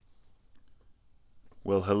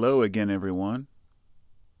Well, hello again, everyone,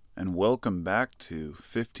 and welcome back to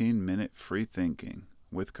 15-Minute Free Thinking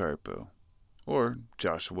with Carpo, or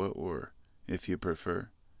Joshua, or if you prefer.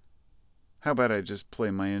 How about I just play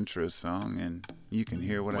my intro song and you can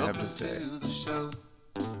hear what I have to say. Welcome to the show.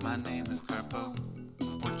 My name is Carpo,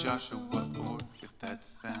 or Joshua, or if that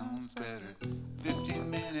sounds better. 15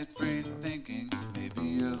 minutes free thinking,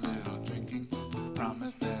 maybe a little drinking.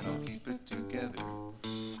 Promise that I'll keep it together.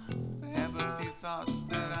 Have a few thoughts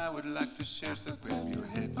that I would like to share, so grab your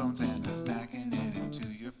headphones and a snack and head into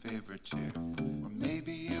your favorite chair. Or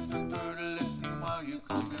maybe you prefer to listen while you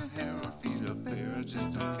comb your hair or feed a bear. I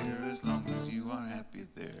just don't care as long as you are happy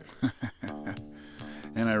there.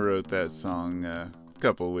 And I wrote that song a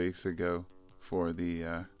couple weeks ago for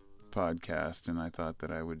the podcast, and I thought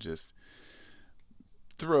that I would just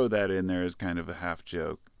throw that in there as kind of a half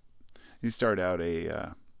joke. You start out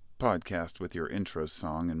a podcast with your intro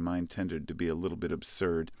song, and mine tended to be a little bit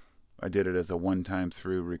absurd. I did it as a one-time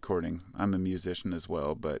through recording. I'm a musician as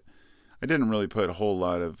well, but I didn't really put a whole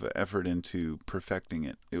lot of effort into perfecting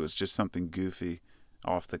it. It was just something goofy,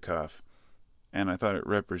 off the cuff, and I thought it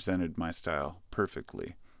represented my style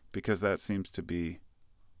perfectly, because that seems to be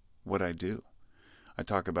what I do. I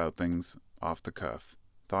talk about things off the cuff,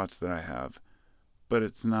 thoughts that I have, but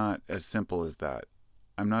it's not as simple as that.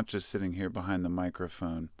 I'm not just sitting here behind the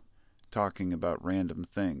microphone talking about random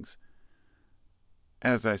things.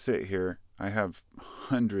 As I sit here, I have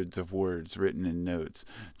hundreds of words written in notes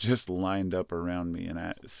just lined up around me in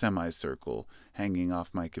a semicircle hanging off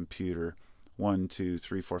my computer. 1, 2,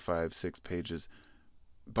 3, 4, 5, 6 pages.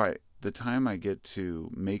 By the time I get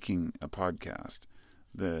to making a podcast,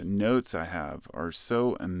 the notes I have are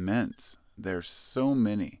so immense. There's so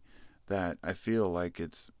many that I feel like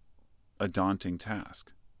it's a daunting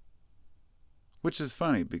task. Which is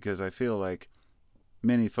funny because I feel like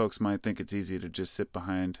many folks might think it's easy to just sit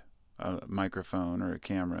behind a microphone or a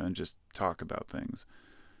camera and just talk about things.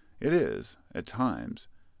 It is, at times,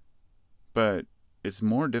 but it's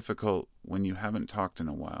more difficult when you haven't talked in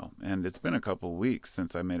a while. And it's been a couple weeks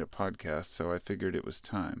since I made a podcast, so I figured it was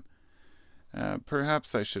time.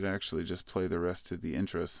 Perhaps I should actually just play the rest of the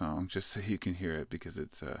intro song just so you can hear it, because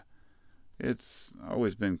it's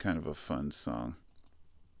always been kind of a fun song.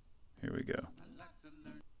 Here we go.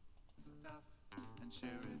 Share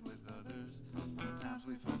it with others. Sometimes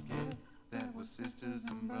we forget that we're sisters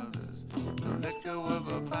and brothers. So let go of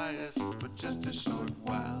our bias for just a short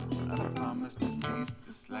while. I promise at least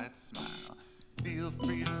a slight smile. Feel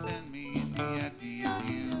free to send me any ideas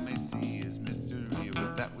you may see as mystery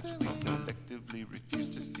or that which we collectively refuse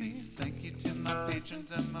to see. Thank you to my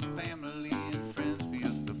patrons and my family and friends for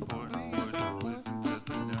your support and words of wisdom, cause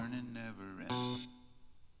the learning never ends.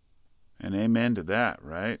 And amen to that,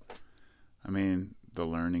 right? I mean, the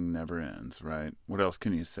learning never ends, right? What else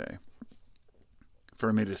can you say?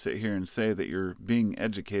 For me to sit here and say that you're being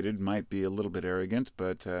educated might be a little bit arrogant,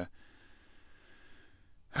 but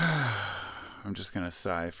I'm just going to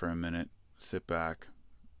sigh for a minute, sit back,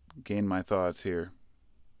 gain my thoughts here,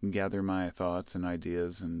 gather my thoughts and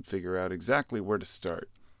ideas, and figure out exactly where to start.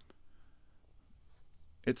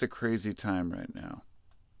 It's a crazy time right now,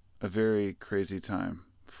 a very crazy time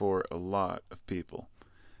for a lot of people.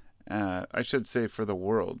 I should say for the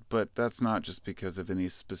world, but that's not just because of any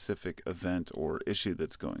specific event or issue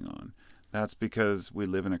that's going on. That's because we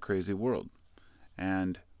live in a crazy world,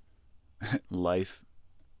 and life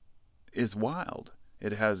is wild.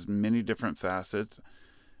 It has many different facets.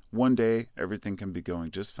 One day, everything can be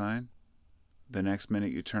going just fine. The next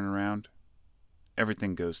minute you turn around,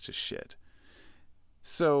 everything goes to shit.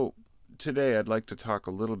 So today I'd like to talk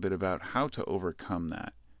a little bit about how to overcome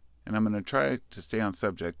that. And I'm going to try to stay on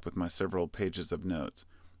subject with my several pages of notes.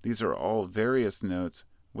 These are all various notes,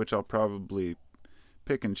 which I'll probably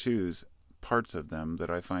pick and choose parts of them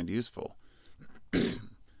that I find useful.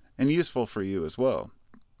 And useful for you as well.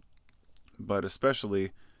 But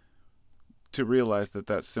especially to realize that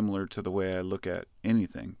that's similar to the way I look at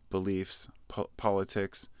anything. Beliefs,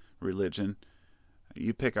 politics, religion.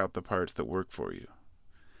 You pick out the parts that work for you.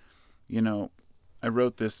 You know, I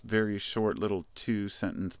wrote this very short little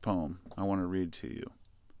 2-sentence poem I want to read to you.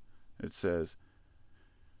 It says,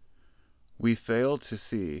 "We fail to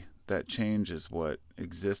see that change is what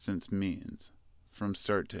existence means from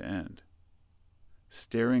start to end.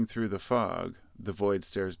 Staring through the fog, the void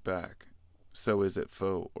stares back. So is it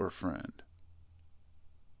foe or friend."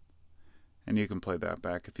 And you can play that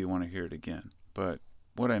back if you want to hear it again. But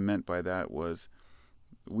what I meant by that was,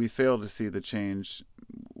 we fail to see the change.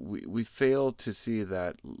 We fail to see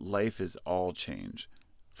that life is all change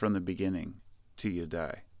from the beginning till you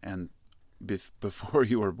die. And before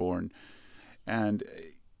you were born, And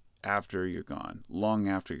after you're gone, long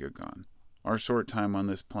after you're gone, our short time on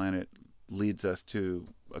this planet leads us to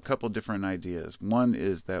a couple different ideas. One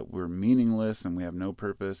is that we're meaningless and we have no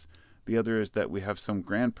purpose. The other is that we have some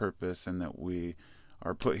grand purpose and that we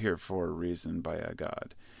are put here for a reason by a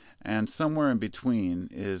God. And somewhere in between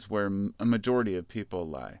is where a majority of people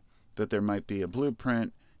lie. That there might be a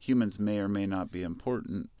blueprint, humans may or may not be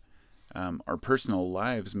important, our personal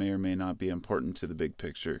lives may or may not be important to the big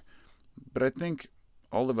picture. But I think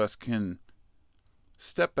all of us can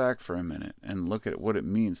step back for a minute and look at what it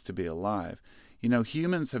means to be alive. You know,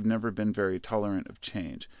 humans have never been very tolerant of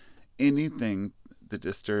change. Anything that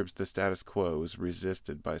disturbs the status quo is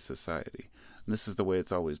resisted by society. And this is the way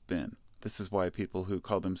it's always been. This is why people who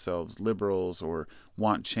call themselves liberals or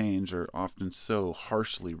want change are often so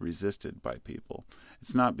harshly resisted by people.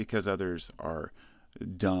 It's not because others are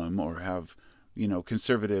dumb or have,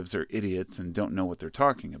 conservatives are idiots and don't know what they're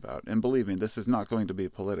talking about. And believe me, this is not going to be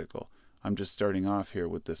political. I'm just starting off here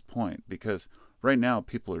with this point because right now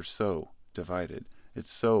people are so divided.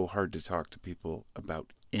 It's so hard to talk to people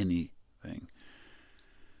about anything.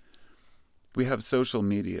 We have social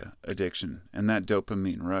media addiction and that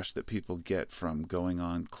dopamine rush that people get from going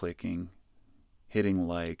on, clicking, hitting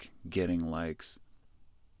like, getting likes.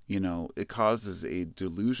 It causes a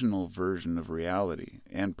delusional version of reality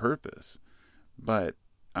and purpose. But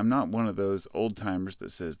I'm not one of those old timers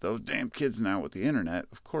that says, those damn kids now with the internet.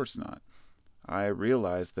 Of course not. I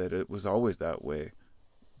realized that it was always that way.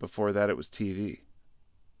 Before that, it was TV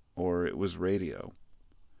or it was radio.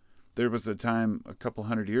 There was a time a couple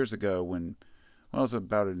hundred years ago when, it was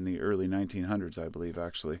about in the early 1900s, I believe,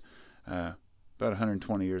 actually, about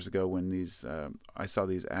 120 years ago when I saw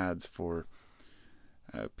these ads for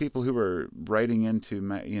people who were writing into,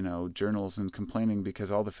 journals and complaining because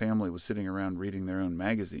all the family was sitting around reading their own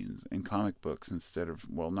magazines and comic books instead of,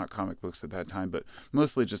 not comic books at that time, but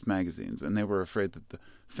mostly just magazines. And they were afraid that the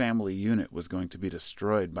family unit was going to be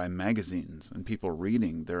destroyed by magazines and people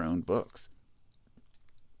reading their own books.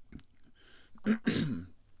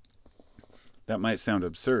 That might sound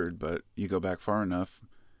absurd, but you go back far enough,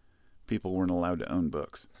 people weren't allowed to own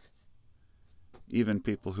books. Even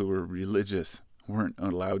people who were religious weren't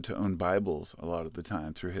allowed to own Bibles a lot of the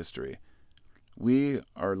time through history. We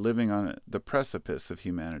are living on the precipice of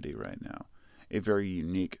humanity right now, a very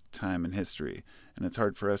unique time in history, and it's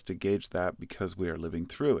hard for us to gauge that because we are living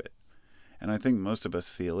through it. And I think most of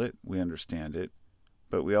us feel it, we understand it,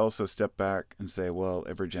 but we also step back and say, well,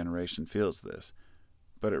 every generation feels this.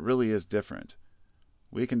 But it really is different.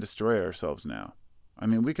 We can destroy ourselves now. I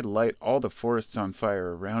mean, we could light all the forests on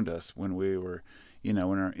fire around us when we were, in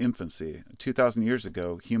our infancy. 2,000 years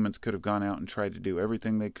ago, humans could have gone out and tried to do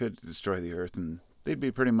everything they could to destroy the earth, and they'd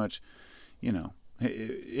be pretty much,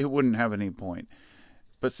 it wouldn't have any point.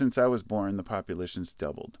 But since I was born, the population's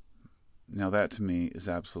doubled. Now that to me is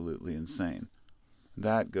absolutely insane.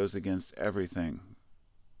 That goes against everything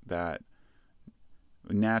that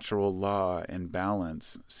natural law and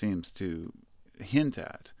balance seems to hint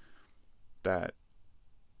at, that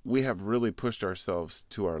we have really pushed ourselves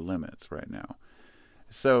to our limits right now.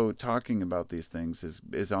 So talking about these things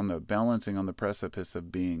is on the balancing on the precipice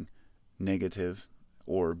of being negative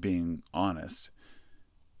or being honest.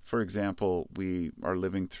 For example, we are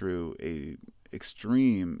living through a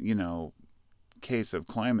extreme, case of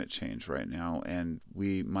climate change right now, and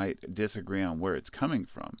we might disagree on where it's coming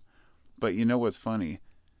from. But you know what's funny?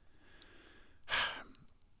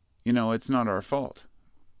 It's not our fault.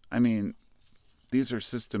 I mean, these are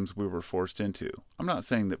systems we were forced into. I'm not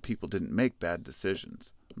saying that people didn't make bad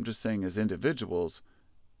decisions. I'm just saying as individuals,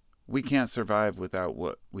 we can't survive without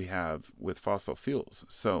what we have with fossil fuels.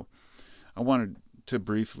 So I wanted to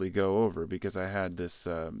briefly go over, because I had this,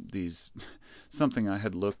 something I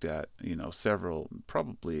had looked at,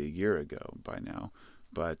 probably a year ago by now,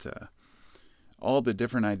 but all the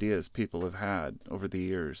different ideas people have had over the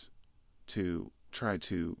years to try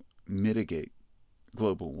to mitigate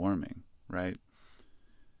global warming, right?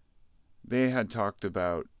 They had talked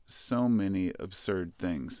about so many absurd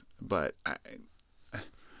things, but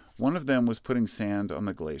one of them was putting sand on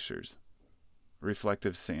the glaciers,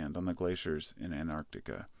 reflective sand on the glaciers in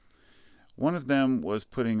Antarctica. One of them was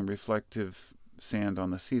putting reflective sand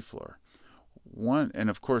on the seafloor. And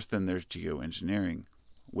of course then there's geoengineering,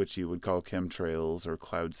 which you would call chemtrails or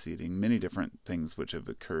cloud seeding, many different things which have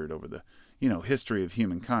occurred over the history of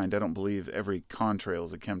humankind. I don't believe every contrail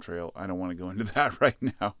is a chemtrail. I don't want to go into that right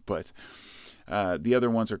now, but the other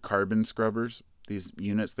ones are carbon scrubbers, these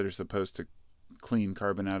units that are supposed to clean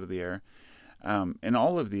carbon out of the air. And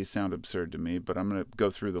all of these sound absurd to me, but I'm going to go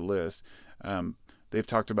through the list. They've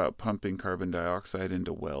talked about pumping carbon dioxide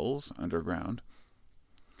into wells underground.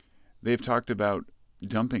 They've talked about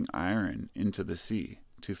dumping iron into the sea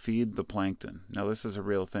to feed the plankton. Now, this is a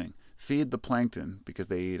real thing. Feed the plankton because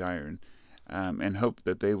they eat iron, and hope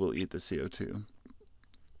that they will eat the CO2.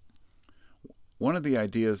 One of the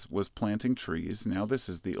ideas was planting trees. Now, this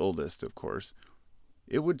is the oldest, of course.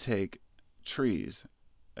 It would take trees,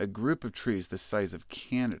 a group of trees the size of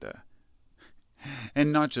Canada,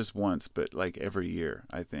 and not just once, but like every year,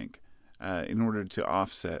 I think, in order to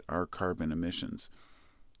offset our carbon emissions.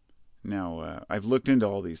 Now, I've looked into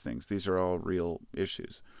all these things. These are all real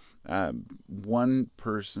issues. One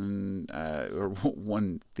person, or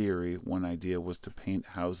one theory, one idea was to paint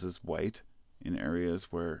houses white in areas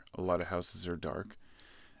where a lot of houses are dark.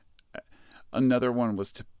 Another one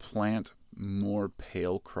was to plant more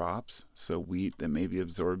pale crops, so wheat that maybe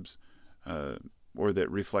absorbs or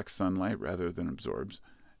that reflects sunlight rather than absorbs.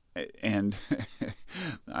 And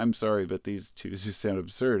I'm sorry, but these two just sound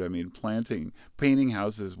absurd. I mean, painting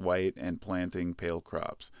houses white and planting pale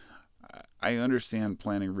crops. I understand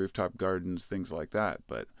planting rooftop gardens, things like that,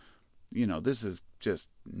 but, this is just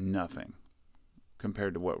nothing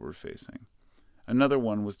compared to what we're facing. Another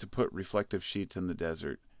one was to put reflective sheets in the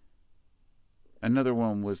desert. Another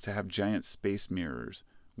one was to have giant space mirrors,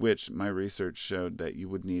 which my research showed that you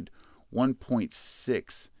would need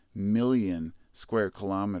 1.6 million square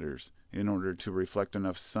kilometers in order to reflect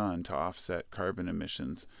enough sun to offset carbon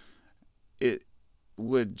emissions. It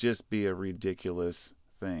would just be a ridiculous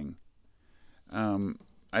thing.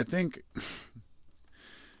 I think,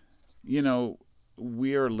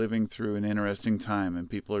 we are living through an interesting time, and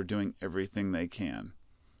people are doing everything they can.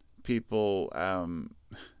 People,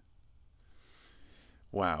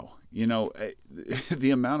 wow,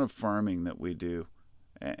 the amount of farming that we do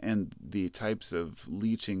and the types of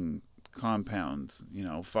leaching compounds,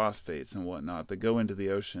 phosphates and whatnot that go into the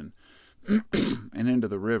ocean and into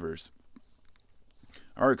the rivers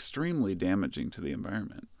are extremely damaging to the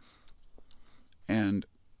environment. And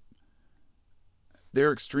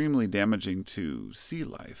they're extremely damaging to sea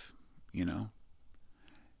life,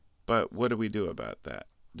 But what do we do about that?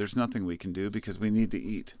 There's nothing we can do because we need to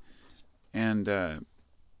eat. And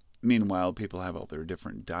meanwhile, people have all their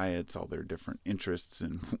different diets, all their different interests,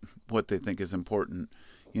 and what they think is important.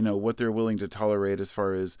 What they're willing to tolerate as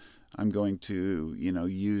far as, I'm going to,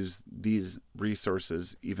 use these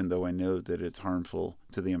resources even though I know that it's harmful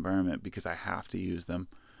to the environment because I have to use them.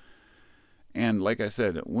 And like I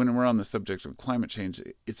said, when we're on the subject of climate change,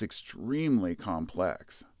 it's extremely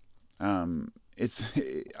complex. I'm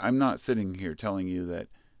not sitting here telling you that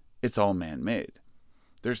it's all man-made.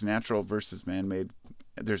 There's natural versus man-made.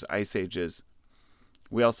 There's ice ages.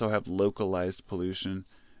 We also have localized pollution.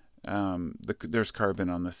 There's carbon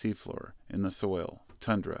on the seafloor, in the soil,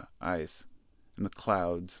 tundra, ice, in the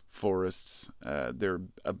clouds, forests. They're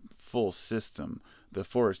a full system. The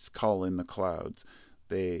forests call in the clouds.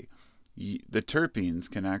 The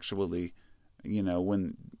terpenes can actually,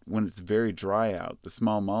 when it's very dry out, the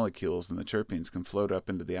small molecules in the terpenes can float up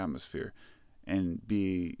into the atmosphere and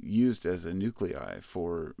be used as a nuclei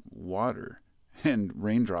for water and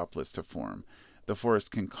rain droplets to form. The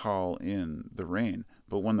forest can call in the rain,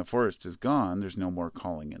 but when the forest is gone, there's no more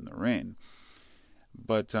calling in the rain.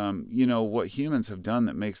 But, what humans have done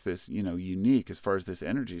that makes this, unique as far as this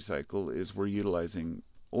energy cycle is we're utilizing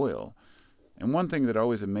oil. And one thing that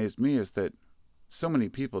always amazed me is that so many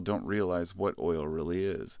people don't realize what oil really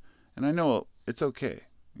is. And I know it's okay.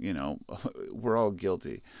 We're all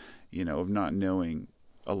guilty, of not knowing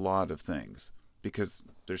a lot of things because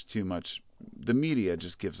there's too much. The media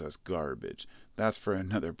just gives us garbage. That's for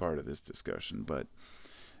another part of this discussion. But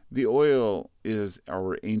the oil is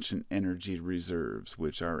our ancient energy reserves,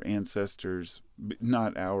 which our ancestors,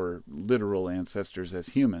 not our literal ancestors as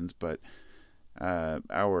humans, but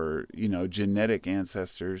our genetic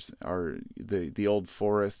ancestors, are the old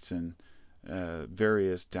forests and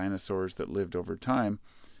various dinosaurs that lived over time.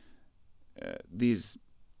 These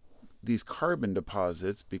carbon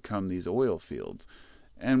deposits become these oil fields,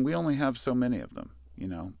 and we only have so many of them,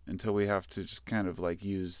 until we have to just kind of like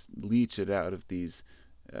leach it out of these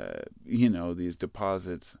these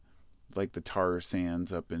deposits, like the tar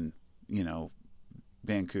sands up in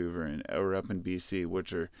Vancouver or up in BC,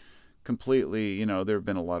 which are completely, there have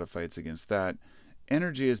been a lot of fights against that.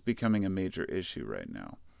 Energy is becoming a major issue right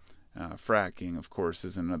now. Fracking, of course,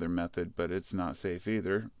 is another method, but it's not safe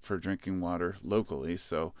either for drinking water locally.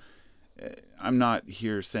 So I'm not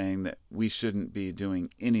here saying that we shouldn't be doing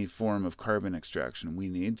any form of carbon extraction. We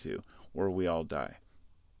need to, or we all die.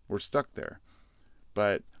 We're stuck there.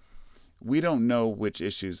 But we don't know which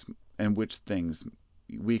issues and which things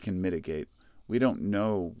we can mitigate. We don't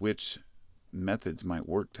know which methods might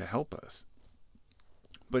work to help us.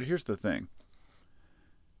 But here's the thing.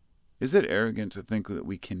 Is it arrogant to think that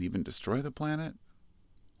we can even destroy the planet?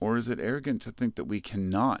 Or is it arrogant to think that we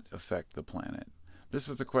cannot affect the planet? This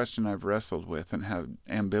is a question I've wrestled with and have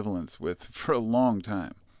ambivalence with for a long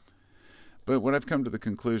time. But what I've come to the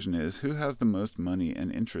conclusion is, who has the most money and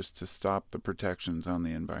interest to stop the protections on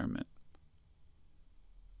the environment?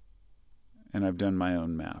 And I've done my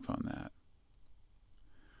own math on that.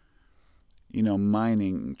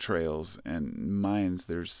 Mining trails and mines,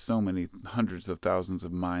 there's so many hundreds of thousands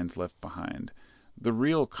of mines left behind. The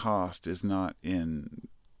real cost is not in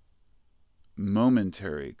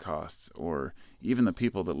momentary costs or even the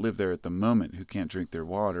people that live there at the moment who can't drink their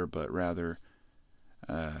water, but rather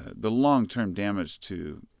the long-term damage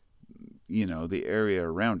to, the area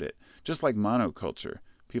around it. Just like monoculture.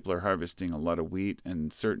 People are harvesting a lot of wheat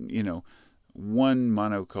and certain, one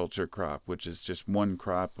monoculture crop, which is just one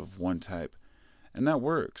crop of one type. And that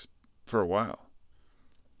works for a while.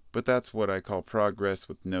 But that's what I call progress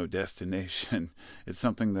with no destination. It's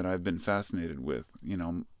something that I've been fascinated with,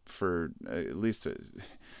 for at least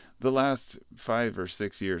the last 5 or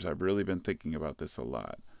 6 years. I've really been thinking about this a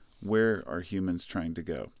lot. Where are humans trying to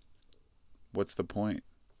go? What's the point?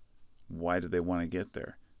 Why do they want to get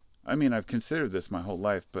there? I mean, I've considered this my whole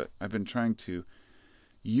life, but I've been trying to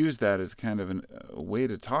use that as kind of a way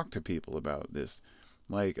to talk to people about this.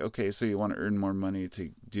 Like, okay, so you want to earn more money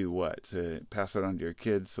to do what? To pass it on to your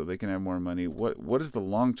kids so they can have more money? What is the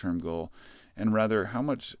long-term goal? And rather, how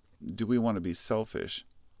much do we want to be selfish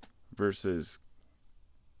versus,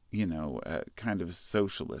 kind of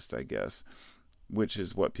socialist, I guess, which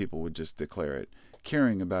is what people would just declare it.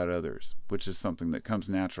 Caring about others, which is something that comes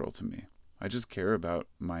natural to me. I just care about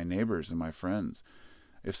my neighbors and my friends.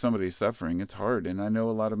 If somebody's suffering, it's hard, and I know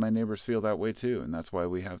a lot of my neighbors feel that way too, and that's why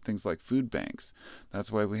we have things like food banks.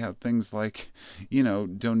 That's why we have things like,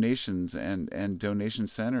 donations and donation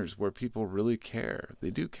centers where people really care.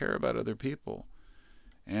 They do care about other people.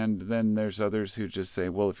 And then there's others who just say,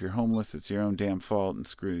 well, if you're homeless, it's your own damn fault and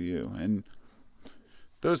screw you. And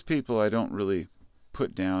those people I don't really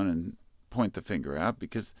put down and point the finger at,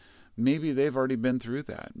 because maybe they've already been through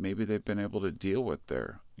that. Maybe they've been able to deal with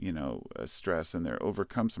their, stress and they're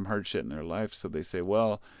overcome some hard shit in their life. So they say,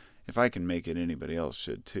 well, if I can make it, anybody else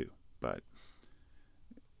should too. But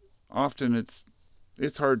often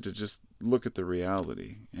it's hard to just look at the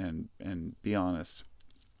reality and be honest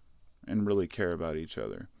and really care about each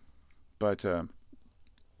other. But the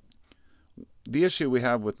issue we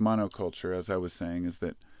have with monoculture, as I was saying, is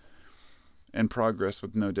that, and progress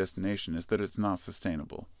with no destination, is that it's not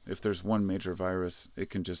sustainable. If there's one major virus, it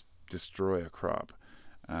can just destroy a crop,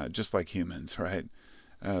 just like humans, right?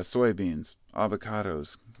 Soybeans,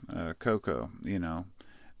 avocados, cocoa,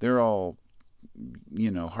 they're all,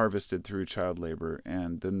 harvested through child labor,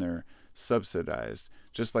 and then they're subsidized,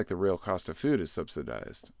 just like the real cost of food is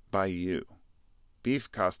subsidized by you.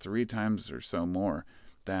 Beef costs 3 times or so more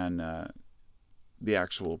than the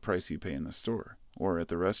actual price you pay in the store or at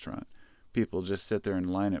the restaurant. People just sit there in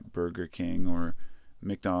line at Burger King or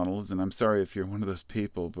McDonald's, and I'm sorry if you're one of those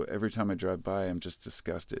people, but every time I drive by, I'm just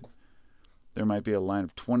disgusted. There might be a line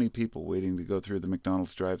of 20 people waiting to go through the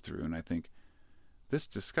McDonald's drive-thru, and I think, this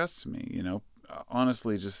disgusts me,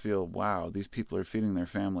 honestly just feel, wow, these people are feeding their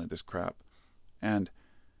family this crap. And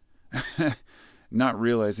not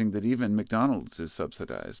realizing that even McDonald's is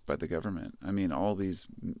subsidized by the government. I mean,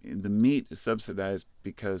 the meat is subsidized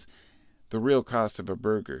because the real cost of a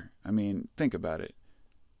burger, I mean, think about it.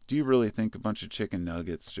 Do you really think a bunch of chicken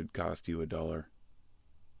nuggets should cost you $1?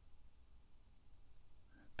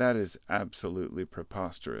 That is absolutely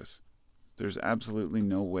preposterous. There's absolutely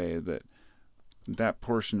no way that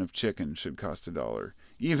portion of chicken should cost $1,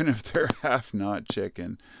 even if they're half not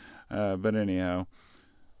chicken. But anyhow,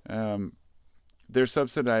 they're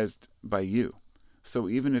subsidized by you. So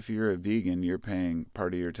even if you're a vegan, you're paying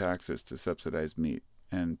part of your taxes to subsidize meat,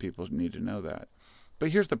 and people need to know that. But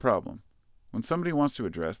here's the problem. When somebody wants to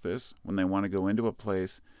address this, when they want to go into a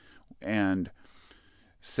place and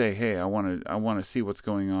say, hey, I want to see what's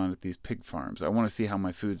going on at these pig farms. I want to see how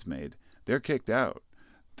my food's made. They're kicked out.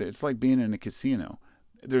 It's like being in a casino.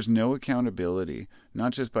 There's no accountability,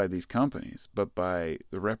 not just by these companies, but by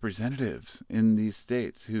the representatives in these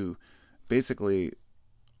states who basically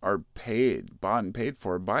are bought and paid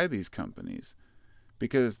for by these companies.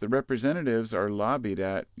 Because the representatives are lobbied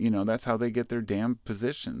at, that's how they get their damn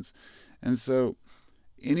positions. And so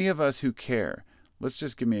any of us who care, let's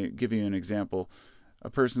just give you an example. A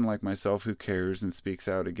person like myself who cares and speaks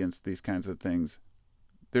out against these kinds of things,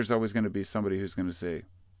 there's always going to be somebody who's going to say,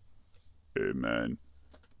 hey man,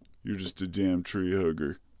 You're just a damn tree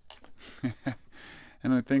hugger.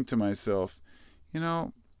 And I think to myself,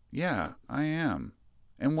 yeah, I am.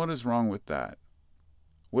 And what is wrong with that?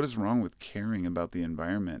 What is wrong with caring about the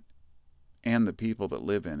environment and the people that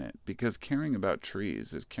live in it? Because caring about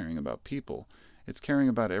trees is caring about people. It's caring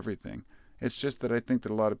about everything. It's just that I think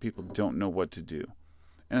that a lot of people don't know what to do.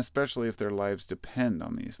 And especially if their lives depend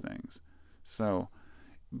on these things. So,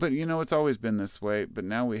 but it's always been this way, but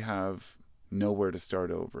now we have nowhere to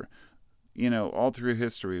start over. All through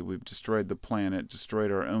history, we've destroyed the planet,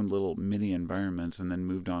 destroyed our own little mini environments, and then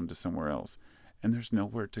moved on to somewhere else. And there's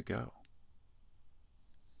nowhere to go.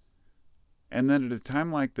 And then at a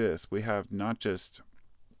time like this, we have not just,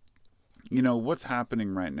 what's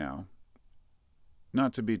happening right now.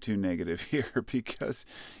 Not to be too negative here, because,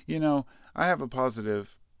 I have a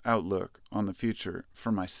positive outlook on the future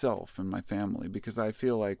for myself and my family, because I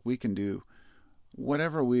feel like we can do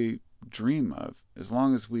whatever we dream of as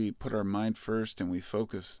long as we put our mind first and we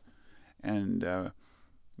focus. And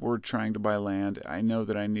we're trying to buy land. I know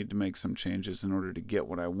that I need to make some changes in order to get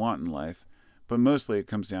what I want in life, but mostly it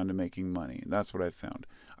comes down to making money. That's what I've found.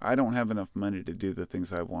 I don't have enough money to do the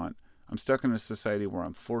things I want. I'm stuck in a society where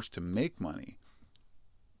I'm forced to make money,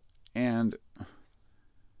 and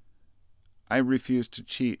I refuse to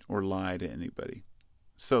cheat or lie to anybody.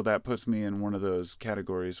 So that puts me in one of those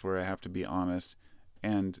categories where I have to be honest.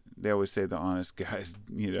 And they always say the honest guys,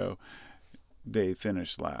 they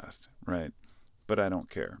finish last, right? But I don't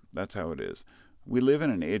care. That's how it is. We live in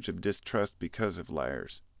an age of distrust because of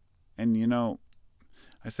liars. And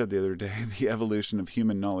I said the other day, the evolution of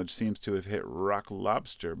human knowledge seems to have hit rock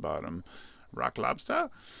lobster bottom. Rock lobster?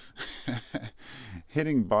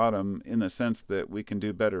 Hitting bottom in the sense that we can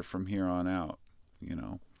do better from here on out,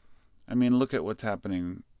 I mean, look at what's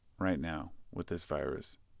happening right now with this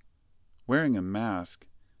virus. Wearing a mask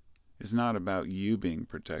is not about you being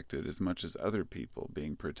protected as much as other people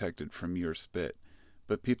being protected from your spit.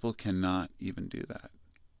 But people cannot even do that.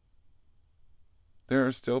 There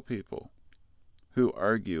are still people who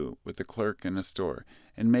argue with the clerk in a store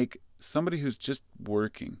and make somebody who's just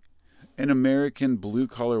working, an American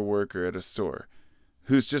blue-collar worker at a store,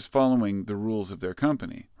 who's just following the rules of their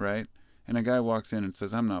company, right? And a guy walks in and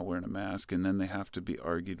says, I'm not wearing a mask, and then they have to be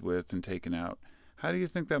argued with and taken out. How do you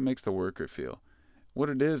think that makes the worker feel? What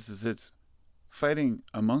it is it's fighting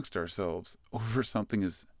amongst ourselves over something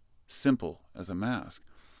as simple as a mask.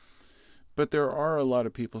 But there are a lot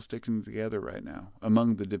of people sticking together right now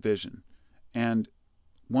among the division. And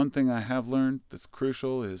one thing I have learned that's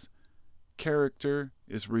crucial is character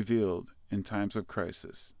is revealed in times of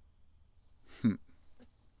crisis.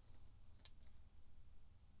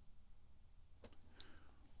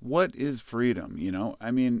 What is freedom?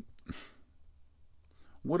 I mean,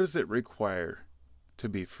 what does it require to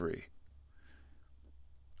be free?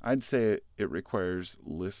 I'd say it requires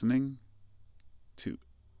listening to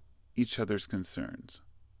each other's concerns.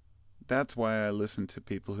 That's why I listen to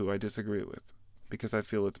people who I disagree with, because I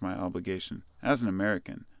feel it's my obligation as an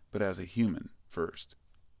American, but as a human first.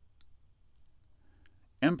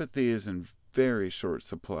 Empathy is in very short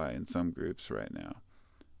supply in some groups right now,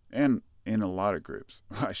 and in a lot of groups,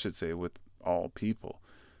 I should say, with all people.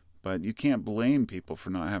 But you can't blame people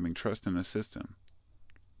for not having trust in a system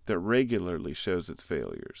that regularly shows its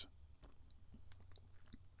failures.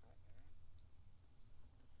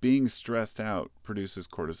 Being stressed out produces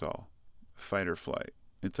cortisol, fight or flight.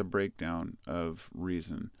 It's a breakdown of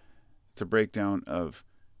reason. It's a breakdown of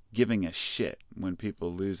giving a shit when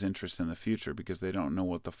people lose interest in the future because they don't know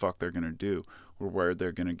what the fuck they're going to do or where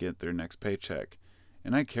they're going to get their next paycheck.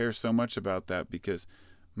 And I care so much about that because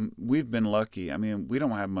we've been lucky. I mean, we don't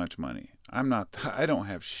have much money. I don't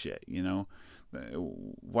have shit,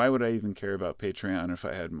 Why would I even care about Patreon if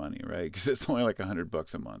I had money, right? Because it's only like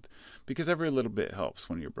 $100 a month. Because every little bit helps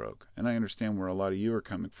when you're broke. And I understand where a lot of you are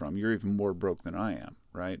coming from. You're even more broke than I am,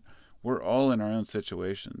 right? We're all in our own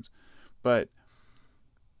situations. But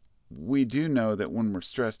we do know that when we're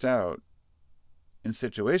stressed out in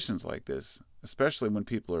situations like this, especially when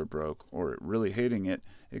people are broke or really hating it,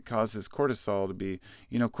 it causes cortisol to be,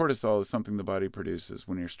 cortisol is something the body produces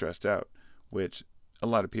when you're stressed out, which a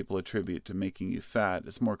lot of people attribute to making you fat.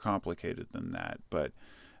 It's more complicated than that. But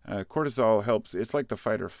cortisol helps. It's like the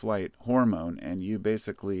fight or flight hormone. And you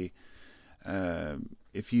basically,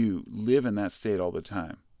 if you live in that state all the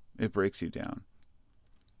time, it breaks you down.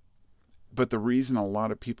 But the reason a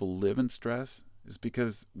lot of people live in stress is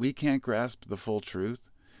because we can't grasp the full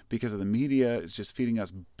truth. Because of the media is just feeding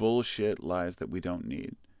us bullshit lies that we don't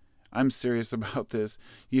need. I'm serious about this.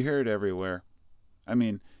 You hear it everywhere. I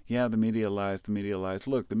mean, yeah, the media lies.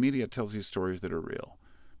 Look, the media tells you stories that are real,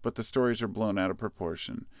 but the stories are blown out of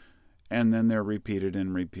proportion. and then they're repeated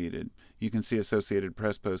and repeated. You can see Associated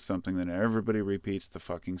Press post something, that everybody repeats the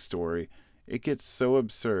fucking story. It gets so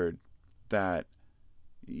absurd that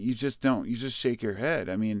you just shake your head.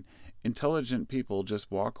 I mean, intelligent people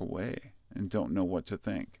just walk away and don't know what to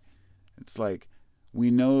think. It's like,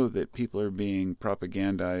 we know that people are being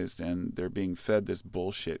propagandized and they're being fed this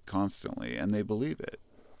bullshit constantly, and they believe it.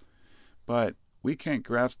 But we can't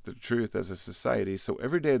grasp the truth as a society, so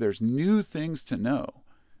every day there's new things to know.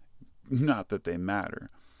 Not that they matter,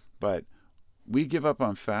 but we give up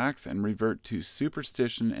on facts and revert to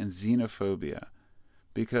superstition and xenophobia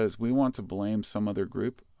because we want to blame some other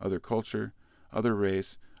group, other culture, other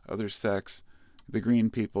race, other sex, the green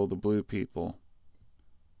people, the blue people.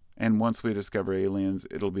 And once we discover aliens,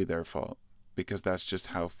 it'll be their fault, because that's just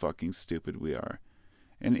how fucking stupid we are.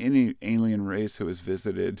 And any alien race who has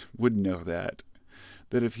visited would know that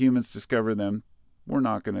if humans discover them, we're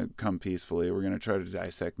not going to come peacefully. We're going to try to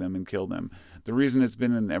dissect them and kill them. The reason it's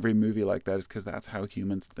been in every movie like that is because that's how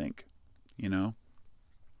humans think, you know?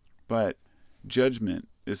 But judgment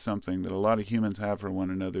is something that a lot of humans have for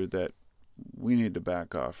one another that we need to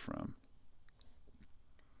back off from.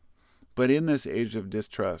 But in this age of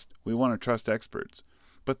distrust, we want to trust experts,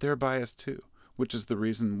 but they're biased too, which is the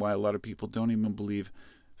reason why a lot of people don't even believe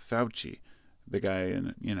Fauci, the guy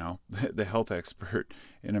in, the health expert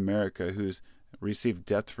in America who's received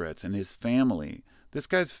death threats, and his family. This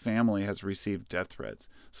guy's family has received death threats.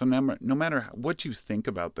 So no matter what you think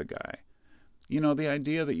about the guy, the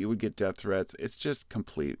idea that you would get death threats, it's just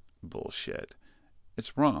complete bullshit.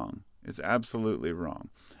 It's wrong. It's absolutely wrong.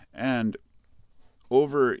 And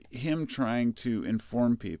over him trying to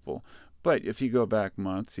inform people. But if you go back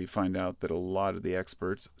months, you find out that a lot of the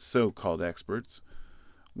experts, so-called experts,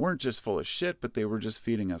 weren't just full of shit, but they were just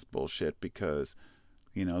feeding us bullshit because,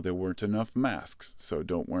 there weren't enough masks, so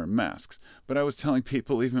don't wear masks. But I was telling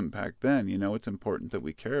people even back then, it's important that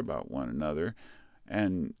we care about one another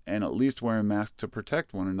and at least wear a mask to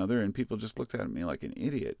protect one another, and people just looked at me like an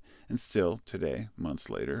idiot. And still, today, months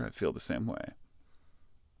later, I feel the same way.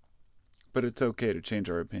 But it's okay to change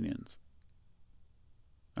our opinions.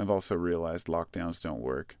 I've also realized lockdowns don't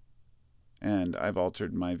work. And I've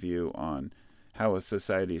altered my view on how a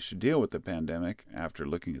society should deal with the pandemic after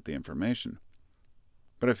looking at the information.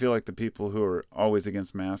 But I feel like the people who are always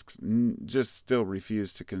against masks just still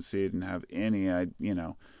refuse to concede and have any,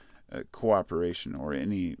 cooperation or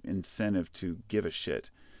any incentive to give a shit.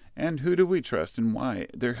 And who do we trust and why?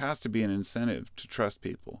 There has to be an incentive to trust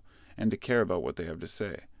people and to care about what they have to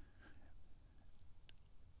say.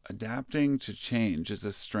 Adapting to change is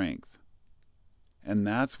a strength. And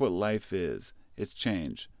that's what life is. It's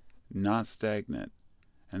change, not stagnant.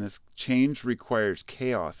 And this change requires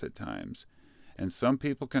chaos at times. And some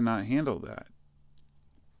people cannot handle that.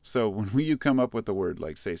 So when you come up with a word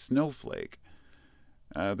like, say, snowflake,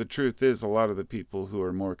 the truth is a lot of the people who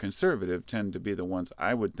are more conservative tend to be the ones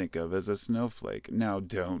I would think of as a snowflake. Now,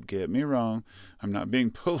 don't get me wrong. I'm not being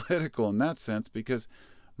political in that sense, because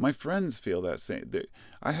my friends feel that same.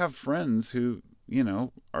 I have friends who,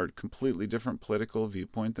 are completely different political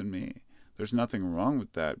viewpoint than me. There's nothing wrong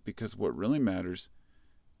with that, because what really matters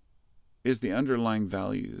is the underlying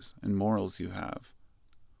values and morals you have.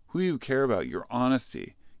 Who you care about, your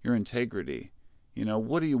honesty, your integrity.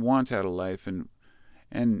 What do you want out of life?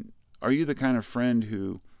 And are you the kind of friend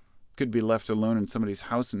who could be left alone in somebody's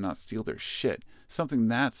house and not steal their shit? Something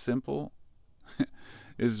that simple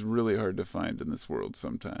is really hard to find in this world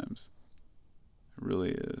sometimes. It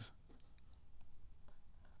really is.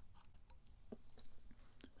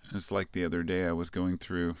 It's like the other day I was going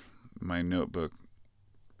through my notebook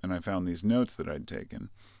and I found these notes that I'd taken.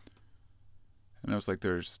 And I was like,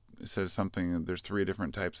 it says something, there's 3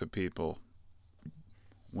 different types of people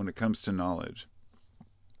when it comes to knowledge.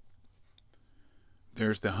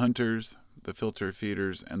 There's the hunters, the filter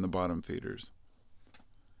feeders, and the bottom feeders.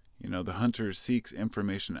 The hunter seeks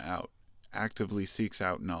information out, actively seeks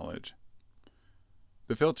out knowledge.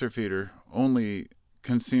 The filter feeder only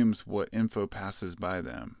consumes what info passes by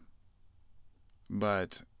them.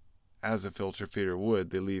 But as a filter feeder would,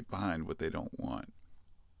 they leave behind what they don't want.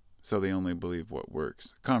 So they only believe what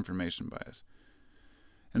works. Confirmation bias.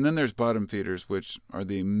 And then there's bottom feeders, which are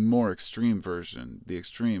the more extreme version, the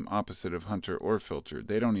extreme opposite of hunter or filter.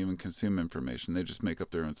 They don't even consume information. They just make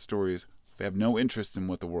up their own stories. They have no interest in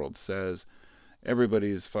what the world says.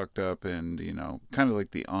 Everybody's fucked up and, kind of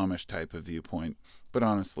like the Amish type of viewpoint. But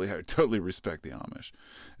honestly, I totally respect the Amish.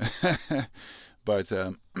 But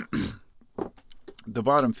the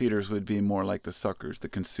bottom feeders would be more like the suckers, the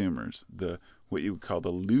consumers, what you would call the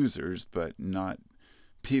losers, but not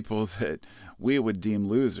people that we would deem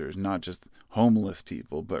losers, not just homeless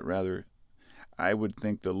people, but rather I would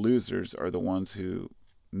think the losers are the ones who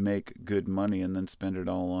make good money and then spend it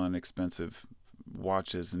all on expensive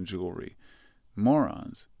watches and jewelry.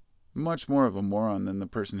 Morons. Much more of a moron than the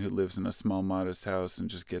person who lives in a small, modest house and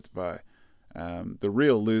just gets by. The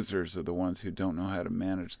real losers are the ones who don't know how to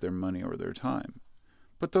manage their money or their time.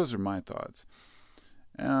 But those are my thoughts.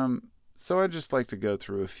 So I'd just like to go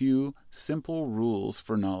through a few simple rules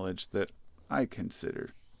for knowledge that I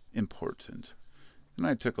consider important. And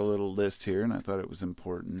I took a little list here, and I thought it was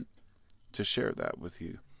important to share that with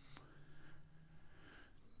you.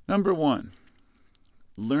 Number 1,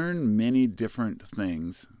 learn many different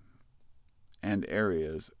things and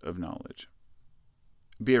areas of knowledge.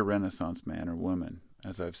 Be a Renaissance man or woman,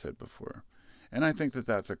 as I've said before. And I think that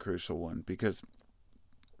that's a crucial one, because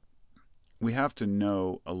we have to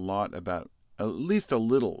know a lot about, at least a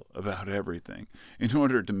little about everything, in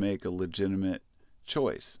order to make a legitimate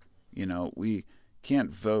choice. We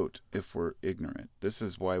can't vote if we're ignorant. This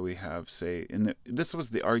is why we have, this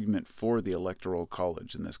was the argument for the Electoral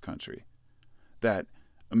College in this country, that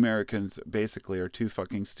Americans basically are too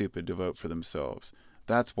fucking stupid to vote for themselves.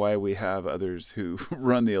 That's why we have others who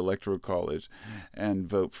run the Electoral College and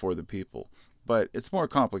vote for the people. But it's more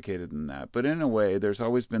complicated than that. But in a way, there's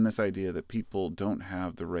always been this idea that people don't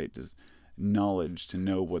have the right knowledge to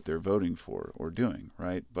know what they're voting for or doing,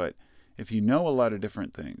 right? But if you know a lot of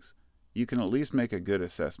different things, you can at least make a good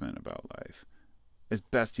assessment about life as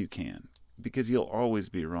best you can, because you'll always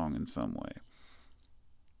be wrong in some way.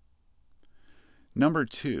 Number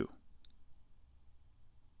 2,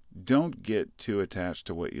 don't get too attached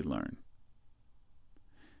to what you learn.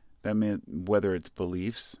 That means whether it's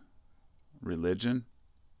beliefs, religion,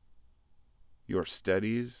 your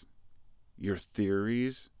studies, your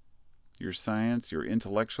theories, your science, your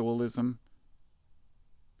intellectualism.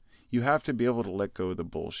 You have to be able to let go of the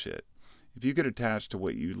bullshit. If you get attached to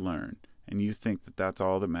what you learn and you think that that's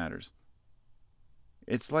all that matters,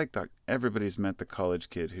 it's like everybody's met the college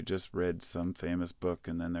kid who just read some famous book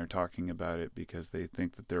and then they're talking about it because they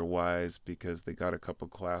think that they're wise because they got a couple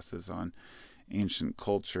classes on ancient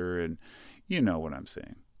culture, and you know what I'm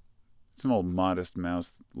saying. It's an old Modest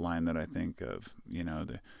Mouse line that I think of,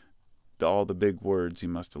 all the big words you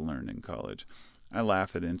must have learned in college. I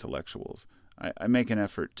laugh at intellectuals. I make an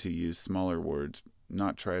effort to use smaller words,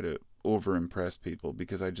 not try to over-impress people,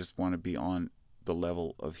 because I just want to be on the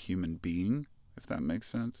level of human being, if that makes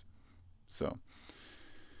sense. So,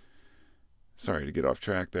 sorry to get off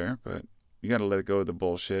track there, but you got to let go of the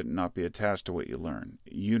bullshit and not be attached to what you learn.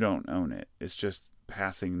 You don't own it. It's just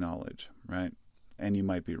passing knowledge, right? And you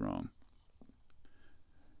might be wrong.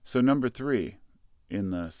 So number 3 in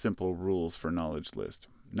the simple rules for knowledge list.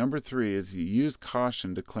 Number 3 is you use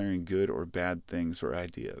caution declaring good or bad things or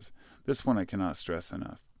ideas. This one I cannot stress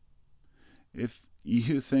enough. If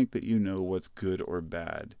you think that you know what's good or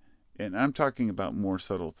bad, and I'm talking about more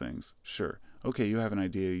subtle things, sure. Okay, you have an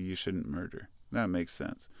idea you shouldn't murder. That makes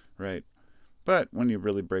sense, right? But when you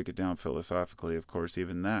really break it down philosophically, of course,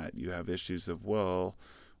 even that, you have issues of, well,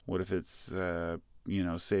 what if it's,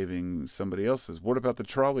 saving somebody else's? What about the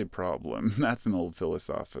trolley problem? That's an old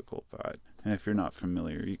philosophical thought. And if you're not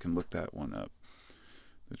familiar, you can look that one up.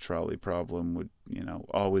 The trolley problem would,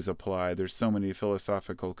 always apply. There's so many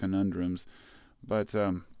philosophical conundrums. But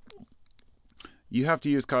you have to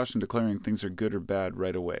use caution declaring things are good or bad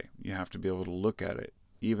right away. You have to be able to look at it,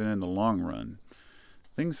 even in the long run.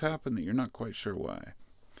 Things happen that you're not quite sure why.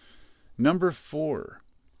 Number 4,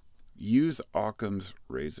 use Occam's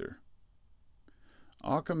razor.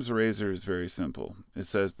 Occam's razor is very simple. It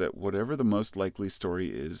says that whatever the most likely story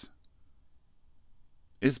is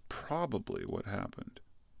probably what happened.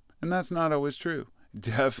 And that's not always true.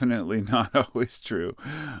 Definitely not always true.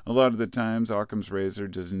 A lot of the times Occam's razor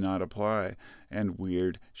does not apply and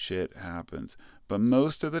weird shit happens. But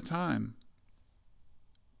most of the time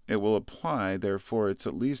it will apply, therefore it's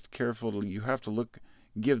at least careful. You have to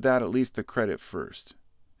give that at least the credit first,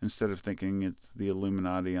 instead of thinking it's the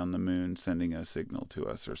Illuminati on the moon sending a signal to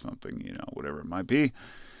us or something, whatever it might be.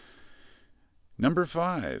 Number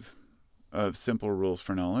 5 of simple rules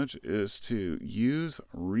for knowledge is to use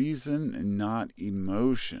reason, not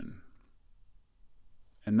emotion.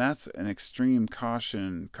 And that's an extreme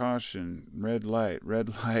caution, red light,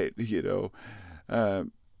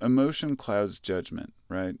 emotion clouds judgment,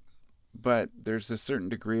 right? But there's a certain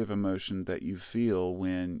degree of emotion that you feel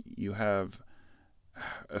when you have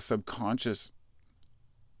a subconscious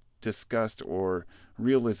disgust or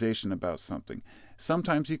realization about something.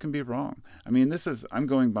 Sometimes you can be wrong. I mean, I'm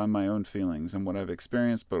going by my own feelings and what I've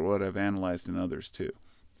experienced, but what I've analyzed in others too.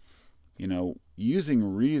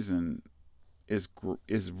 Using reason is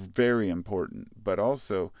very important, but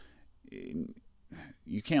also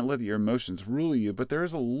you can't let your emotions rule you, but there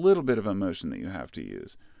is a little bit of emotion that you have to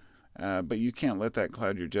use. But you can't let that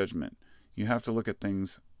cloud your judgment. You have to look at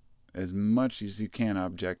things as much as you can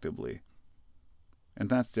objectively. And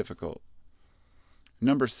that's difficult.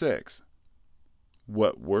 Number 6,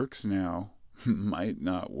 what works now might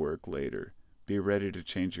not work later. Be ready to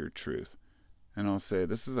change your truth. And I'll say,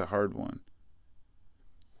 this is a hard one.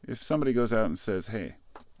 If somebody goes out and says, hey,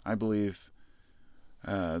 I believe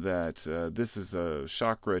that this is a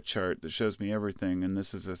chakra chart that shows me everything, and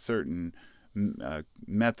this is a certain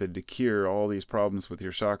method to cure all these problems with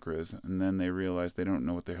your chakras, and then they realize they don't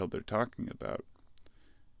know what the hell they're talking about.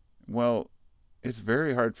 Well, it's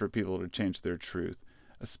very hard for people to change their truth,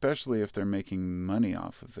 especially if they're making money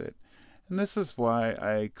off of it. And this is why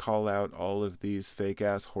I call out all of these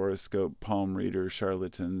fake-ass horoscope palm reader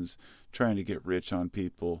charlatans trying to get rich on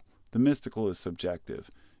people. The mystical is subjective.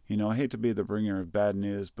 I hate to be the bringer of bad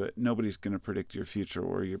news, but nobody's going to predict your future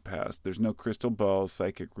or your past. There's no crystal balls,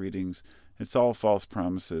 psychic readings. It's all false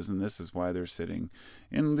promises, and this is why they're sitting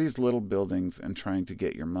in these little buildings and trying to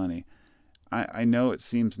get your money. I know it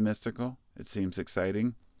seems mystical. It seems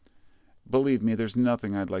exciting. Believe me, there's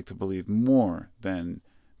nothing I'd like to believe more than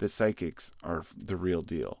that psychics are the real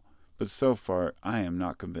deal. But so far, I am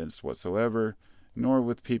not convinced whatsoever, nor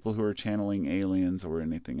with people who are channeling aliens or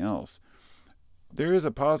anything else. There is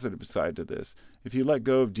a positive side to this. If you let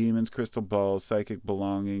go of demons, crystal balls, psychic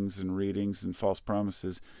belongings, and readings and false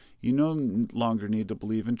promises, you no longer need to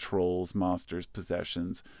believe in trolls, monsters,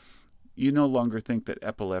 possessions. You no longer think that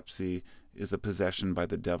epilepsy is a possession by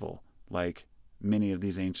the devil, like many of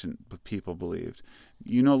these ancient people believed.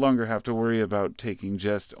 You no longer have to worry about taking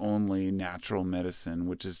just only natural medicine,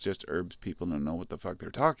 which is just herbs people don't know what the fuck they're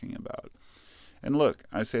talking about. And look,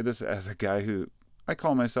 I say this as a guy I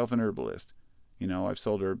call myself an herbalist. I've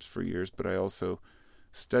sold herbs for years, but I also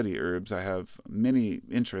study herbs. I have many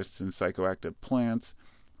interests in psychoactive plants,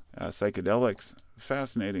 psychedelics,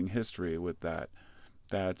 fascinating history with that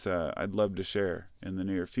I'd love to share in the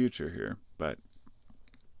near future here. But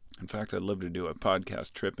in fact, I'd love to do a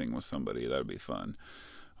podcast tripping with somebody. That would be fun.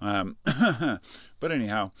 But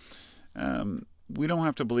anyhow, we don't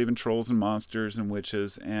have to believe in trolls and monsters and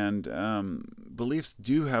witches, and beliefs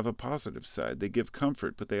do have a positive side. They give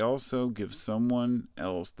comfort, but they also give someone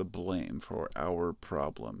else the blame for our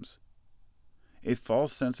problems. A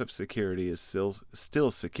false sense of security is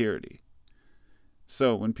still security.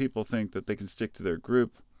 So when people think that they can stick to their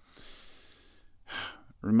group,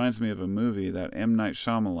 reminds me of a movie that M. Night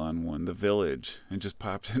Shyamalan one, The Village. It just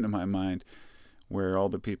popped into my mind, where all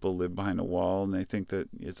the people live behind a wall and they think that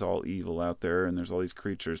it's all evil out there and there's all these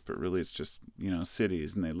creatures, but really it's just,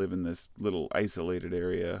 cities, and they live in this little isolated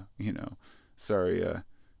area. Sorry,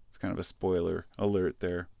 it's kind of a spoiler alert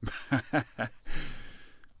there.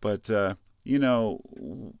 But,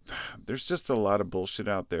 there's just a lot of bullshit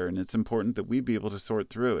out there, and it's important that we be able to sort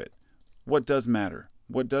through it. What does matter?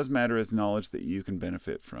 What does matter is knowledge that you can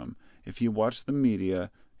benefit from. If you watch the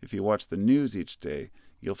media, if you watch the news each day,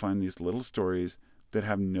 you'll find these little stories that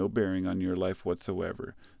have no bearing on your life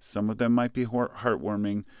whatsoever. Some of them might be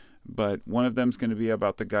heartwarming, but one of them's going to be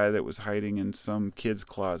about the guy that was hiding in some kid's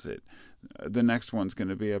closet. The next one's going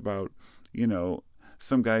to be about,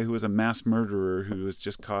 some guy who was a mass murderer who was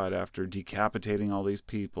just caught after decapitating all these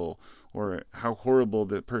people, or how horrible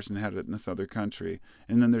the person had it in this other country.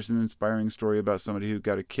 And then there's an inspiring story about somebody who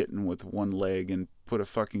got a kitten with one leg and put a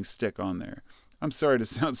fucking stick on there. I'm sorry to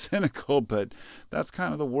sound cynical, but that's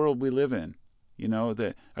kind of the world we live in.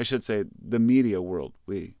 I should say the media world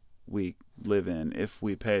we live in, if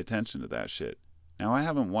we pay attention to that shit. Now, I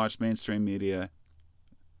haven't watched mainstream media,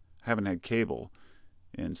 haven't had cable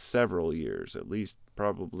in several years, at least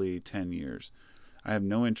probably 10 years. I have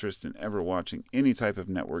no interest in ever watching any type of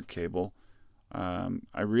network cable.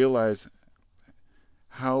 I realize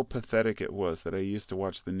how pathetic it was that I used to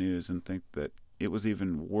watch the news and think that it was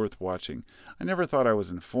even worth watching. I never thought I was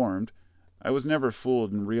informed. I was never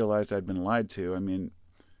fooled and realized I'd been lied to. I mean,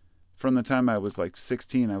 from the time I was like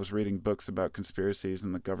 16, I was reading books about conspiracies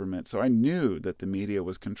and the government, so I knew that the media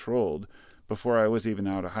was controlled before I was even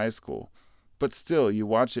out of high school. But still, you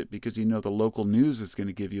watch it because you know the local news is going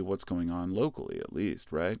to give you what's going on locally, at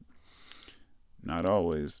least, right? Not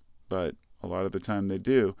always, but a lot of the time they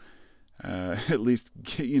do. At least,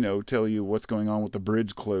 tell you what's going on with the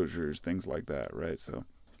bridge closures, things like that, right? So,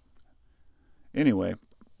 anyway,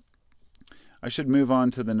 I should move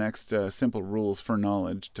on to the next simple rules for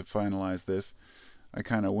knowledge to finalize this. I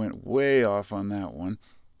kind of went way off on that one.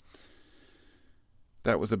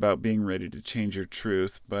 That was about being ready to change your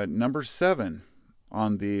truth. But number 7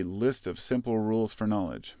 on the list of simple rules for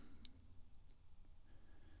knowledge: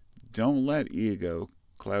 don't let ego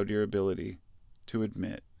cloud your ability to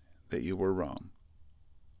admit that you were wrong.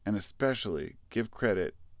 And especially give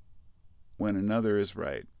credit when another is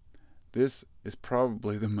right. This is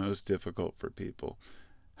probably the most difficult for people.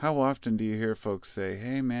 How often do you hear folks say,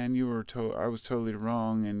 "Hey man, I was totally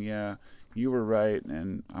wrong, and yeah, you were right,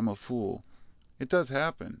 and I'm a fool"? It does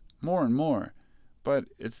happen, more and more, but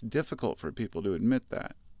it's difficult for people to admit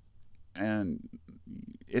that. And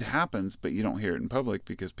it happens, but you don't hear it in public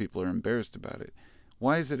because people are embarrassed about it.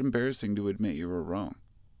 Why is it embarrassing to admit you were wrong?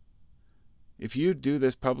 If you do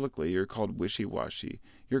this publicly, you're called wishy-washy.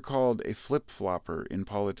 You're called a flip-flopper in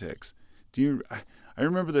politics. I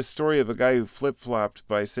remember the story of a guy who flip-flopped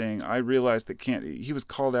by saying, I realized that he was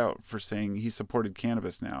called out for saying he supported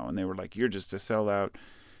cannabis now, and they were like, "You're just a sellout."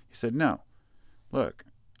 He said, "No, look,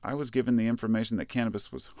 I was given the information that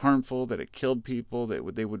cannabis was harmful, that it killed people,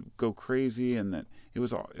 that they would go crazy, and that it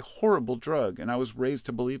was a horrible drug, and I was raised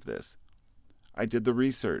to believe this. I did the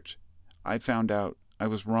research. I found out I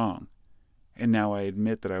was wrong. And now I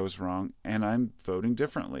admit that I was wrong, and I'm voting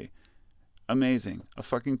differently." Amazing. A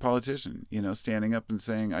fucking politician, standing up and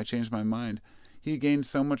saying, "I changed my mind." He gained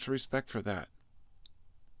so much respect for that.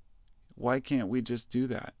 Why can't we just do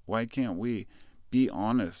that? Why can't we be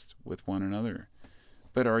honest with one another?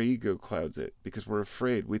 But our ego clouds it because we're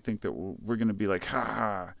afraid. We think that we're going to be like, "Ha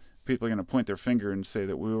ha." People are going to point their finger and say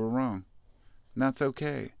that we were wrong. And that's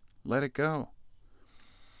okay. Let it go.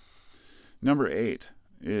 Number 8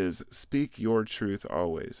 is speak your truth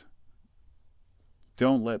always.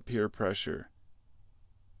 Don't let peer pressure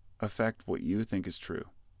affect what you think is true.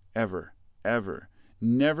 Ever. Ever.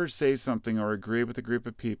 Never say something or agree with a group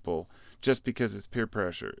of people just because it's peer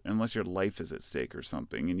pressure, unless your life is at stake or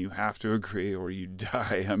something and you have to agree or you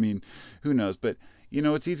die. I mean, who knows? But,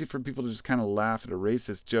 it's easy for people to just kind of laugh at a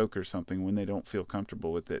racist joke or something when they don't feel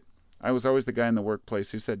comfortable with it. I was always the guy in the workplace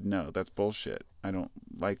who said, "No, that's bullshit. I don't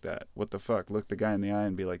like that. What the fuck?" Look the guy in the eye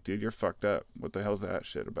and be like, "Dude, you're fucked up. What the hell's that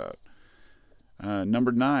shit about?"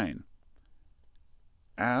 Number 9,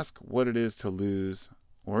 ask what it is to lose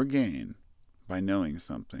or gain by knowing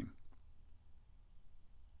something.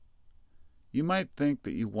 You might think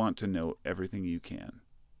that you want to know everything you can,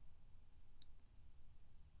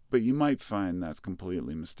 but you might find that's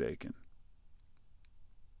completely mistaken.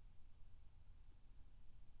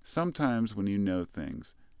 Sometimes when you know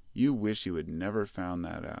things, you wish you had never found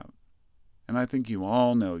that out. And I think you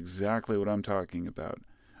all know exactly what I'm talking about.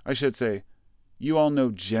 I should say, you all know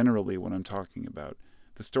generally what I'm talking about.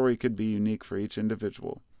 The story could be unique for each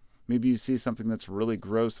individual. Maybe you see something that's really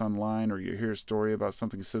gross online, or you hear a story about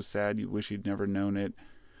something so sad you wish you'd never known it,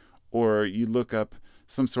 or you look up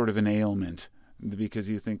some sort of an ailment because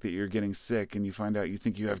you think that you're getting sick and you find out you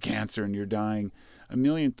think you have cancer and you're dying. A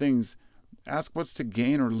million things. Ask what's to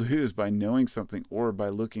gain or lose by knowing something, or by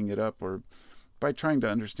looking it up, or by trying to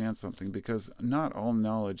understand something, because not all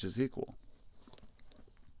knowledge is equal.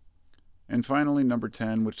 And finally, number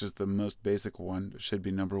 10, which is the most basic one, should be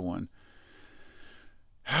number 1.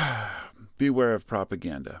 Beware of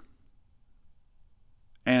propaganda.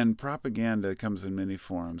 And propaganda comes in many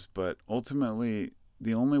forms, but ultimately,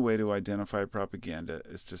 the only way to identify propaganda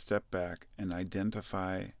is to step back and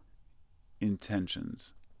identify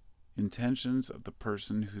intentions. Intentions of the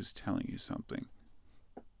person who's telling you something.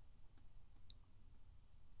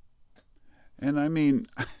 And I mean,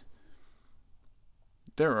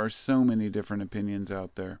 there are so many different opinions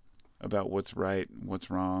out there about what's right, what's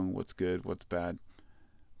wrong, what's good, what's bad.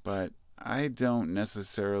 But I don't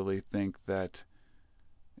necessarily think that...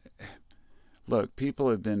 Look, people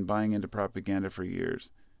have been buying into propaganda for years.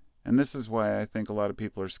 And this is why I think a lot of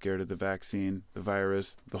people are scared of the vaccine, the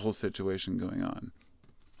virus, the whole situation going on.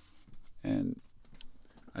 And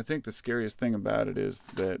I think the scariest thing about it is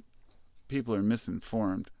that people are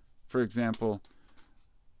misinformed. For example,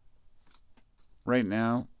 right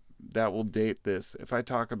now, that will date this. If I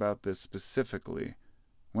talk about this specifically,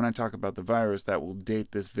 when I talk about the virus, that will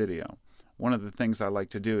date this video. One of the things I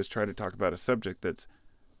like to do is try to talk about a subject that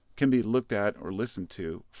can be looked at or listened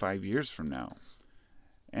to 5 years from now.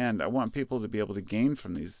 And I want people to be able to gain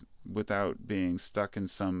from these without being stuck in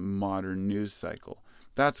some modern news cycle.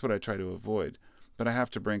 That's what I try to avoid. But I have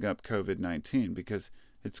to bring up COVID-19 because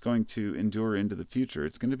it's going to endure into the future.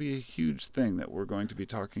 It's going to be a huge thing that we're going to be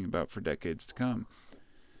talking about for decades to come.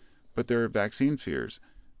 But there are vaccine fears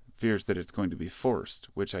that it's going to be forced,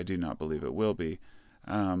 which I do not believe it will be.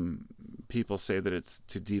 People say that it's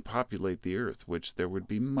to depopulate the earth, which there would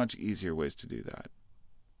be much easier ways to do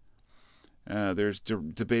that. There's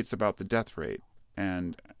debates about the death rate,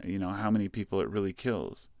 and how many people it really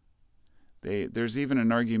kills. There's even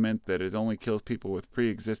an argument that it only kills people with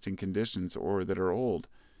pre-existing conditions or that are old.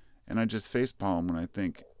 And I just facepalm when I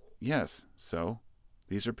think, yes, so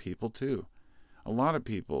these are people too. A lot of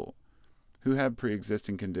people who have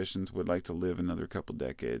pre-existing conditions would like to live another couple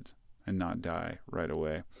decades and not die right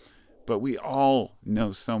away. But we all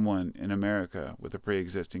know someone in America with a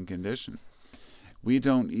pre-existing condition. We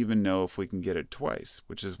don't even know if we can get it twice,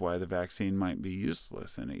 which is why the vaccine might be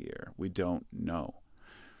useless in a year. We don't know.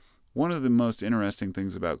 One of the most interesting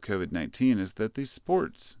things about COVID-19 is that these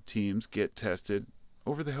sports teams get tested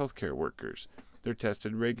over the healthcare workers. They're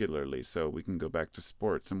tested regularly so we can go back to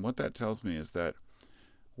sports. And what that tells me is that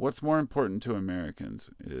what's more important to Americans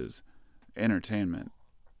is entertainment.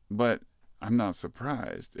 But I'm not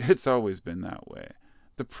surprised. It's always been that way.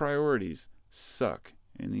 The priorities suck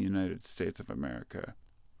in the United States of America.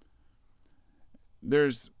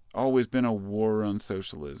 There's always been a war on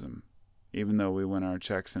socialism, even though we win our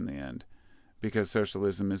checks in the end, because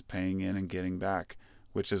socialism is paying in and getting back,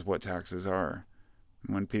 which is what taxes are.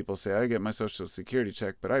 When people say, I get my Social Security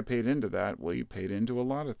check, but I paid into that, well, you paid into a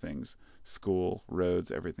lot of things, school,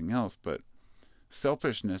 roads, everything else, but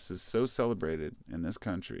selfishness is so celebrated in this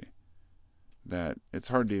country that it's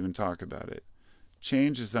hard to even talk about it.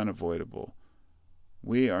 Change is unavoidable.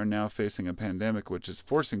 We are now facing a pandemic which is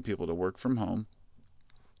forcing people to work from home.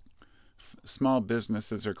 Small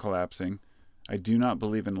businesses are collapsing. I do not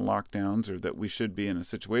believe in lockdowns or that we should be in a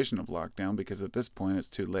situation of lockdown because at this point it's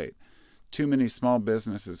too late. Too many small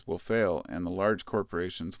businesses will fail and the large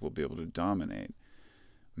corporations will be able to dominate.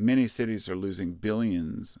 Many cities are losing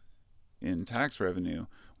billions in tax revenue,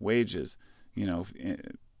 wages.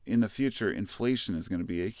 In the future, inflation is going to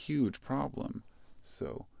be a huge problem.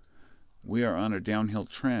 So we are on a downhill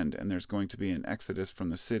trend and there's going to be an exodus from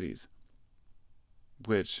the cities,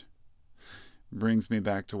 which brings me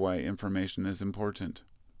back to why information is important,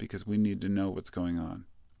 because we need to know what's going on.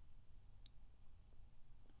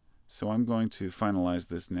 So I'm going to finalize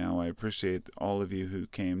this now. I appreciate all of you who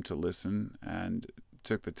came to listen and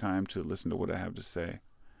took the time to listen to what I have to say.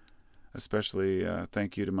 Especially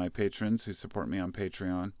thank you to my patrons who support me on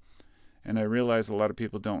Patreon. And I realize a lot of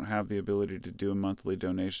people don't have the ability to do a monthly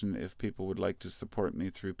donation. If people would like to support me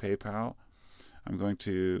through PayPal, I'm going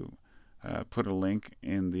to put a link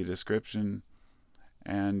in the description,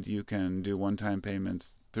 and you can do one-time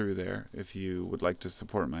payments through there if you would like to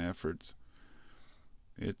support my efforts.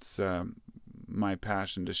 It's my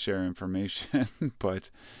passion to share information,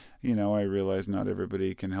 but I realize not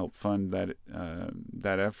everybody can help fund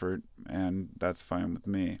that effort, and that's fine with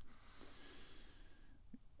me.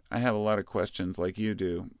 I have a lot of questions like you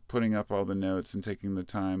do. Putting up all the notes and taking the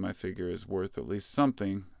time I figure is worth at least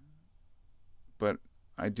something, but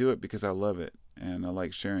I do it because I love it and I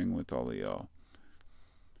like sharing with all of y'all.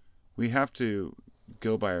 We have to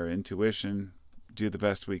go by our intuition, do the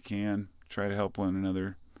best we can, try to help one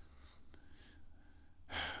another.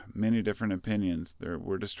 Many different opinions.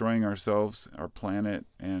 We're destroying ourselves, our planet,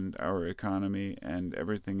 and our economy, and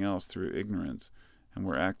everything else through ignorance. And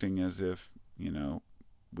we're acting as if,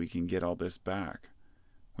 we can get all this back.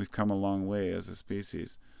 We've come a long way as a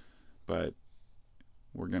species, but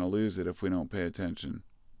we're going to lose it if we don't pay attention.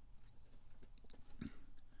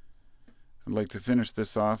 I'd like to finish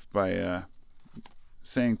this off by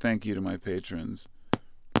saying thank you to my patrons.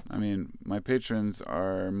 My patrons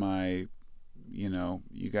are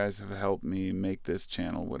you guys have helped me make this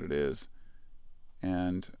channel what it is,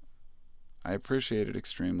 and I appreciate it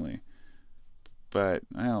extremely. But,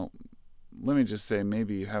 let me just say,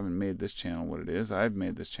 maybe you haven't made this channel what it is. I've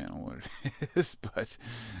made this channel what it is, but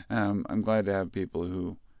I'm glad to have people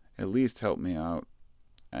who at least help me out.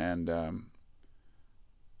 And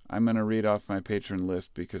I'm going to read off my patron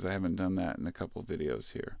list because I haven't done that in a couple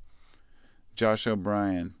videos here. Josh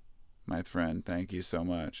O'Brien, my friend, thank you so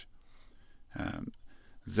much.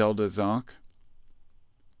 Zelda Zonk,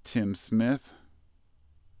 Tim Smith,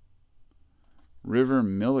 River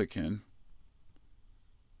Milliken,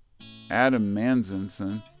 Adam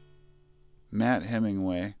Manzinson, Matt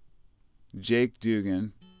Hemingway, Jake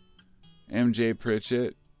Dugan, MJ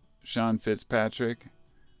Pritchett, Sean Fitzpatrick,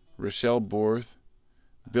 Rochelle Borth,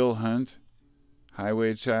 Bill Hunt,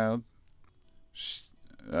 Highway Child,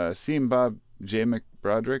 Seam Bob J.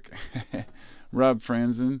 McBroderick, Rob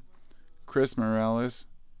Franzen, Chris Morales,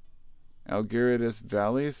 Algeridas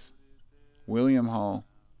Valles, William Hall,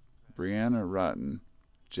 Brianna Rotten,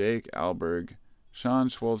 Jake Alberg, Sean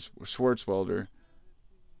Schwartzwelder,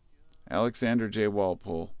 Alexander J.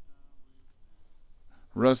 Walpole,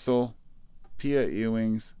 Russell, Pia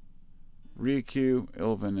Ewings, Riku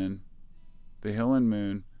Ilvanen, The Hill and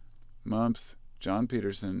Moon, Mumps, John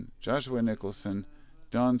Peterson, Joshua Nicholson,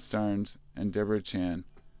 Don Starnes, and Deborah Chan.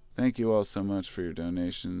 Thank you all so much for your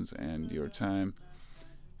donations and your time.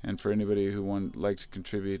 And for anybody who would like to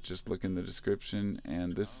contribute, just look in the description.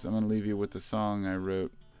 And this, I'm going to leave you with the song I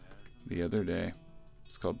wrote the other day.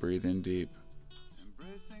 It's called Breathe In Deep.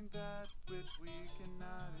 Embracing that which we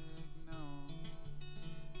cannot ignore.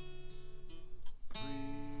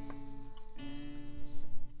 Breathe in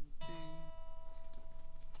deep.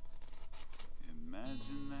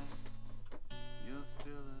 Imagine that you're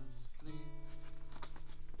still asleep.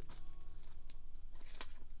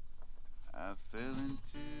 I fell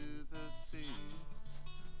into the sea.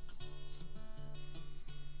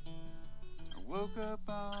 I woke up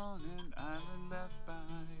on an island left by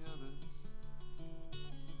others,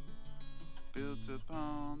 built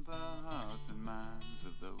upon the hearts and minds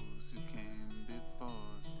of those who came before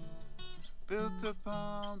us, built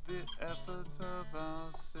upon the efforts of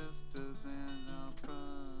our sisters and our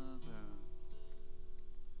brothers.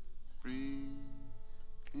 Breathe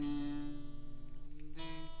in deep.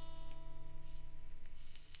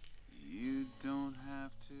 You don't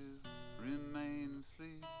have to remain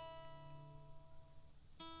asleep.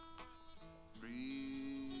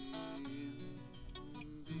 Breathe in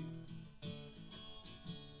deep.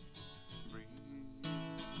 Breathe in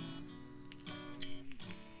deep.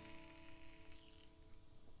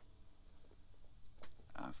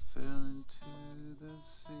 I fell into the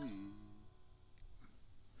sea.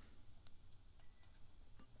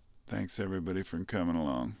 Thanks everybody for coming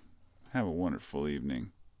along. Have a wonderful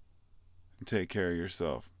evening. And take care of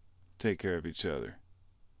yourself. Take care of each other.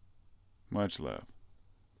 Much love.